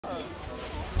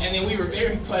And then we were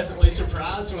very pleasantly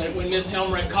surprised when Ms.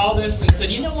 Helmreich called us and said,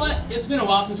 you know what, it's been a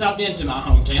while since I've been to my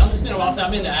hometown. It's been a while since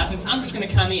I've been to Athens. I'm just going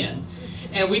to come in.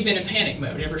 And we've been in panic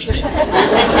mode ever since.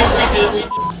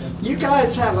 You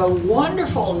guys have a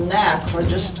wonderful knack for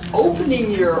just opening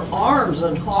your arms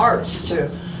and hearts to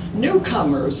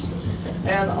newcomers.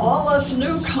 And all us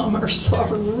newcomers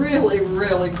are really,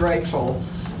 really grateful.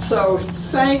 So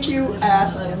thank you,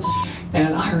 Athens.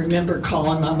 And I remember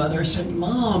calling my mother and saying,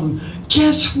 Mom,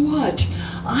 guess what?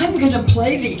 I'm going to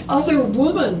play the other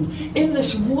woman in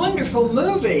this wonderful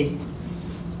movie.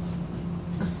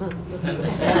 Mom,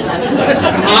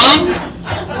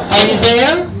 are you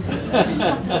there?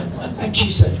 And she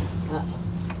said,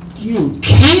 you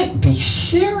can't be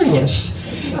serious.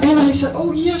 And I said,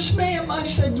 oh, yes, ma'am. I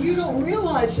said, you don't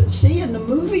realize that, see, in the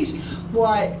movies,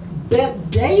 why, Bette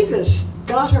Davis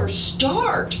got her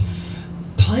start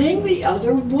playing the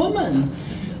other woman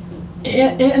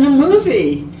in a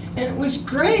movie, and it was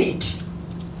great.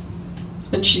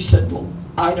 And she said, well,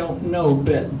 I don't know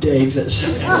Bette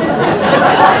Davis.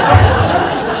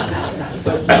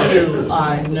 But you,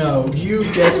 I know. You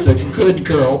get the good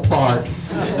girl part.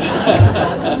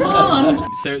 Mom.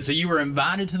 So you were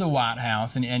invited to the White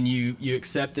House and you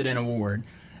accepted an award.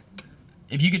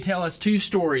 If you could tell us 2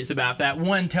 stories about that.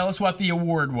 One, tell us what the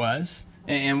award was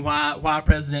and why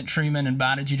President Truman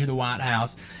invited you to the White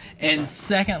House. And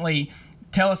secondly,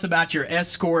 tell us about your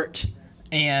escort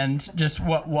and just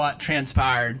what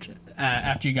transpired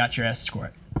after you got your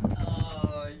escort.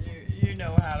 You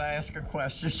know how to ask a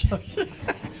question.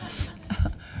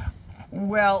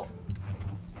 Well,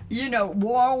 you know,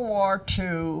 World War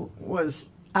II was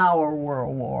our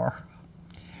World War.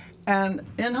 And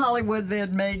in Hollywood, they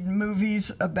had made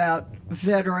movies about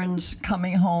veterans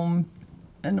coming home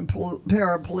in a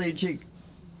paraplegic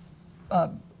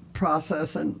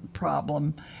process and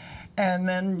problem. And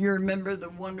then you remember the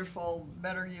wonderful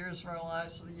Better Years of Our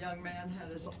Lives. The young man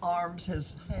had his arms,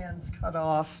 his hands cut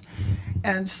off.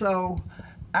 And so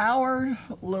our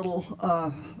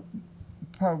little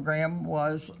program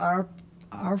was, our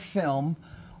film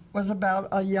was about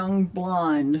a young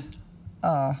blind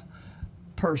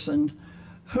person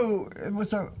who, it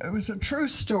was a true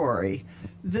story.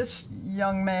 This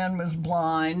young man was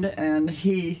blind, and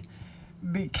he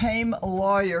became a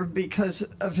lawyer because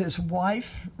of his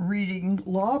wife reading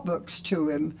law books to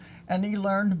him, and he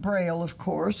learned Braille, of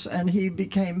course, and he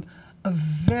became a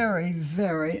very,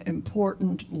 very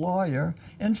important lawyer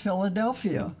in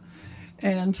Philadelphia.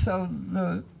 And so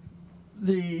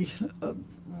the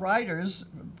writers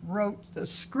wrote the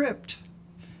script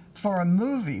for a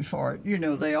movie for it. You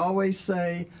know, they always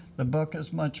say the book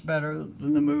is much better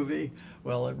than the movie.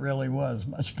 Well, it really was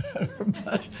much better,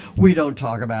 but we don't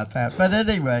talk about that. But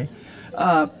anyway,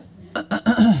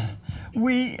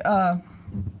 we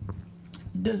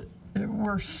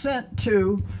were sent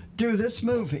to do this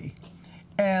movie,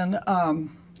 and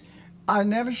I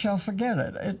never shall forget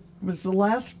it. It was the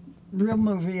last real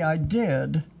movie I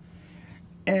did,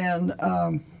 and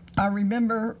I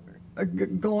remember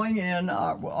going in,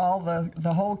 all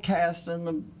the whole cast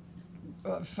and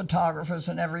the photographers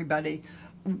and everybody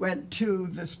went to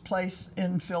this place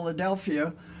in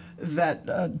Philadelphia that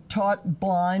taught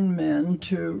blind men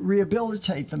to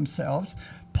rehabilitate themselves.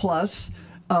 Plus,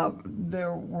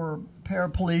 there were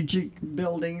paraplegic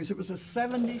buildings. It was a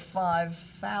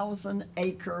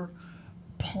 75,000-acre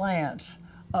plant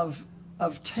of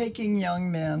taking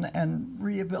young men and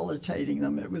rehabilitating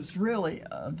them. It was really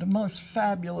the most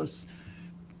fabulous,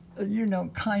 you know,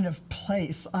 kind of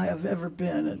place I have ever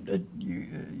been.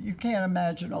 You can't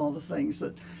imagine all the things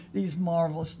that these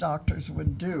marvelous doctors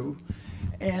would do.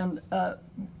 And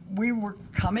we were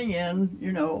coming in,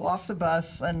 you know, off the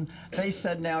bus, and they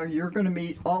said, now you're going to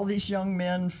meet all these young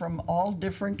men from all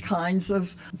different kinds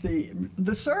of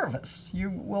the service. You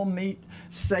will meet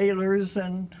sailors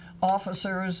and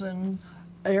officers and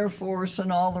Air Force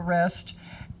and all the rest.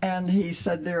 And he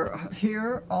said,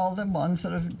 here, all the ones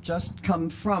that have just come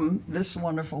from this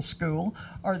wonderful school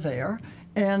are there,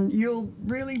 and you'll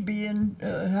really be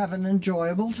have an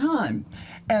enjoyable time.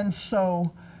 And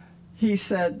so he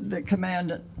said, the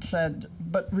commandant said,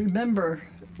 but remember,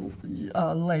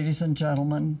 ladies and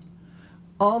gentlemen,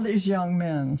 all these young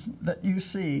men that you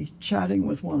see chatting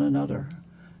with one another,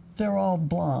 they're all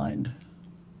blind.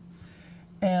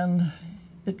 And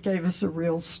it gave us a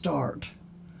real start.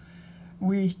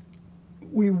 We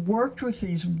worked with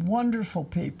these wonderful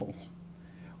people.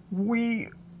 We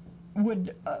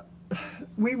would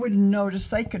notice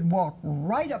they could walk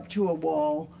right up to a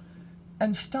wall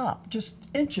and stop just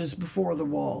inches before the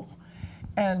wall.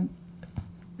 And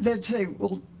they'd say,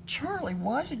 well, Charlie,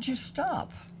 why did you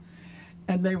stop?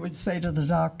 And they would say to the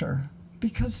doctor,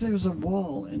 because there's a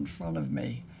wall in front of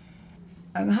me.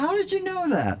 And how did you know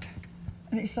that?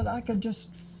 And he said, I could just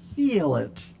feel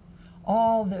it.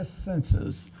 All their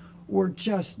senses were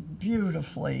just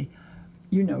beautifully,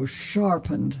 you know,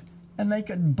 sharpened. And they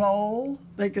could bowl,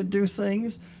 they could do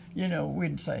things. You know,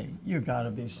 we'd say, you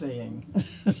gotta be seeing.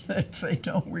 They'd say,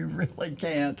 no, we really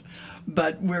can't.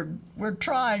 But we're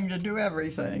trying to do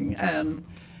everything. And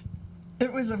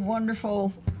it was a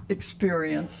wonderful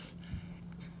experience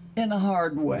in a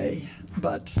hard way.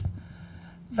 But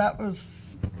that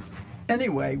was,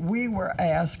 anyway, we were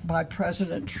asked by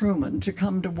President Truman to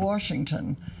come to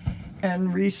Washington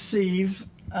and receive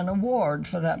an award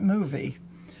for that movie.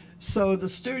 So the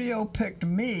studio picked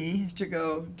me to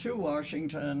go to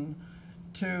Washington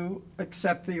to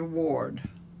accept the award.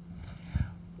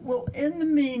 Well, in the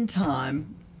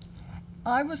meantime,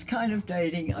 I was kind of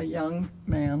dating a young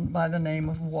man by the name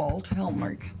of Walt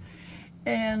Helmerich.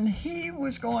 And he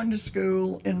was going to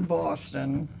school in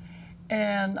Boston.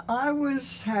 And I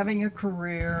was having a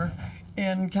career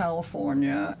in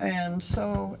California. And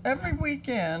so every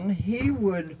weekend, he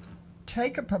would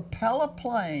take a propeller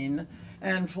plane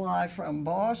and fly from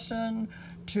Boston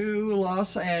to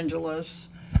Los Angeles,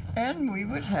 and we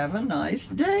would have a nice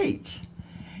date.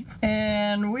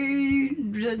 And we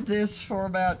did this for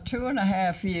about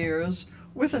 2.5 years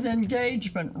with an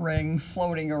engagement ring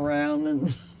floating around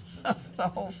and the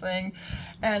whole thing.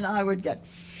 And I would get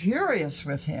furious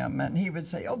with him, and he would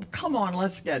say, oh, come on,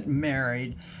 let's get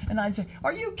married. And I'd say,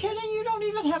 are you kidding? You don't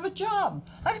even have a job.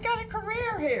 I've got a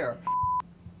career here.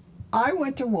 I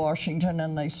went to Washington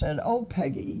and they said, oh,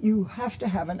 Peggy, you have to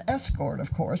have an escort,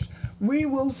 of course. We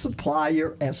will supply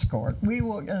your escort. We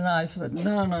will. And I said,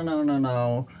 no, no, no, no,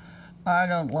 no. I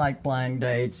don't like blind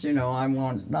dates. You know,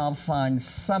 I'll find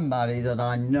somebody that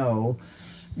I know,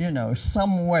 you know,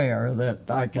 somewhere that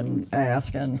I can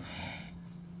ask. And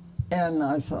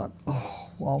I thought,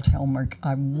 oh, Walt Helmerich,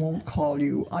 I won't call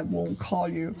you. I won't call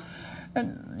you.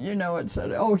 And, you know, it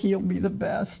said, oh, he'll be the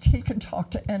best. He can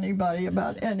talk to anybody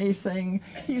about anything.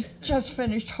 He's just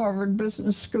finished Harvard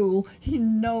Business School. He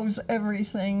knows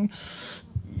everything.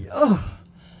 Ugh.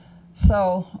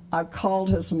 So I called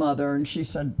his mother, and she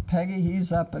said, Peggy,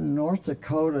 he's up in North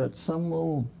Dakota at some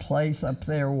little place up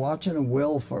there watching a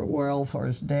well for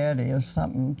his daddy or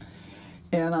something.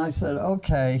 And I said,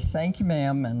 okay, thank you,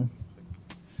 ma'am. And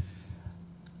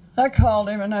I called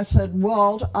him and I said,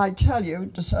 Walt, I tell you,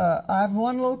 I have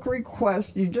one little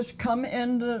request. You just come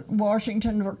into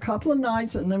Washington for a couple of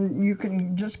nights and then you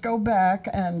can just go back,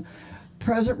 and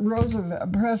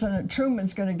President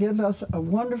Truman's going to give us a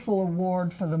wonderful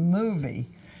award for the movie.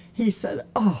 He said,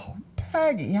 oh,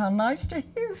 Peggy, how nice to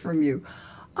hear from you.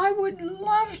 I would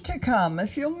love to come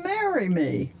if you'll marry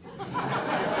me.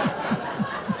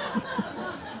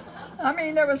 I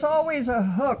mean, there was always a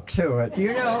hook to it,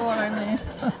 you know what I mean?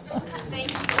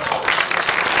 Thank you.